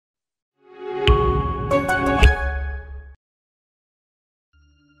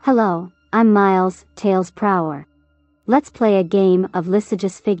Hello, I'm Miles, Tails Prower. Let's play a game of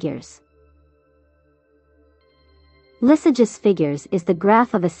Lissajous figures. Lissajous figures is the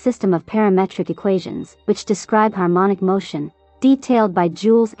graph of a system of parametric equations which describe harmonic motion, detailed by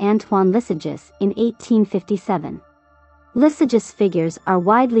Jules-Antoine Lissajous in 1857. Lissajous figures are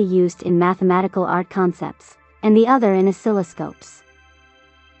widely used in mathematical art concepts, and the other in oscilloscopes.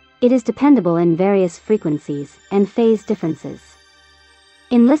 It is dependable in various frequencies and phase differences.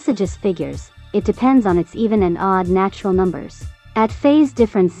 In Lissajous figures, it depends on its even and odd natural numbers. At phase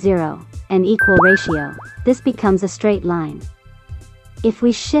difference 0, and equal ratio, this becomes a straight line. If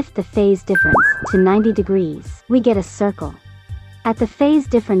we shift the phase difference to 90 degrees, we get a circle. At the phase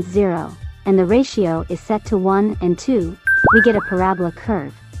difference 0, and the ratio is set to 1 and 2, we get a parabola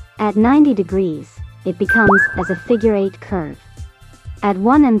curve. At 90 degrees, it becomes as a figure 8 curve. At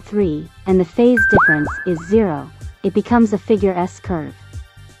 1 and 3, and the phase difference is 0, it becomes a figure S curve.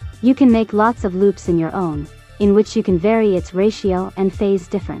 You can make lots of loops in your own, in which you can vary its ratio and phase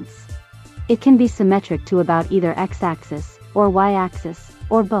difference. It can be symmetric to about either x-axis, or y-axis,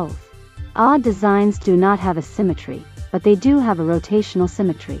 or both. Odd designs do not have a symmetry, but they do have a rotational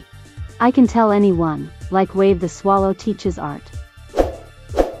symmetry. I can tell anyone, like Wave the swallow teaches art.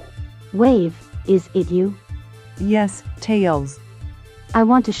 Wave, is it you? Yes, Tails. I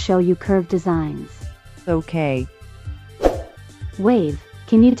want to show you curved designs. Okay. Wave,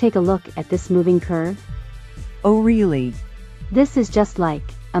 can you take a look at this moving curve? Oh really? This is just like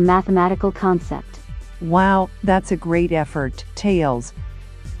a mathematical concept. Wow, that's a great effort, Tails.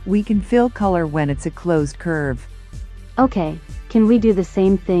 We can fill color when it's a closed curve. Okay, can we do the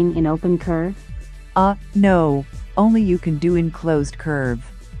same thing in open curve? No, only you can do in closed curve.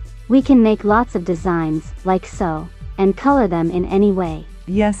 We can make lots of designs, like so, and color them in any way.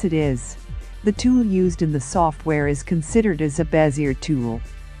 Yes it is. The tool used in the software is considered as a Bezier tool.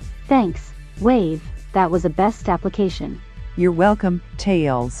 Thanks, Wave, that was a best application. You're welcome,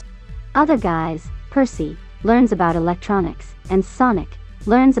 Tails. Other guys, Percy, learns about electronics, and Sonic,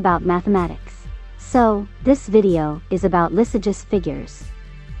 learns about mathematics. So, this video is about Lissajous figures.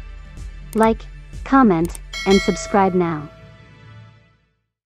 Like, comment, and subscribe now.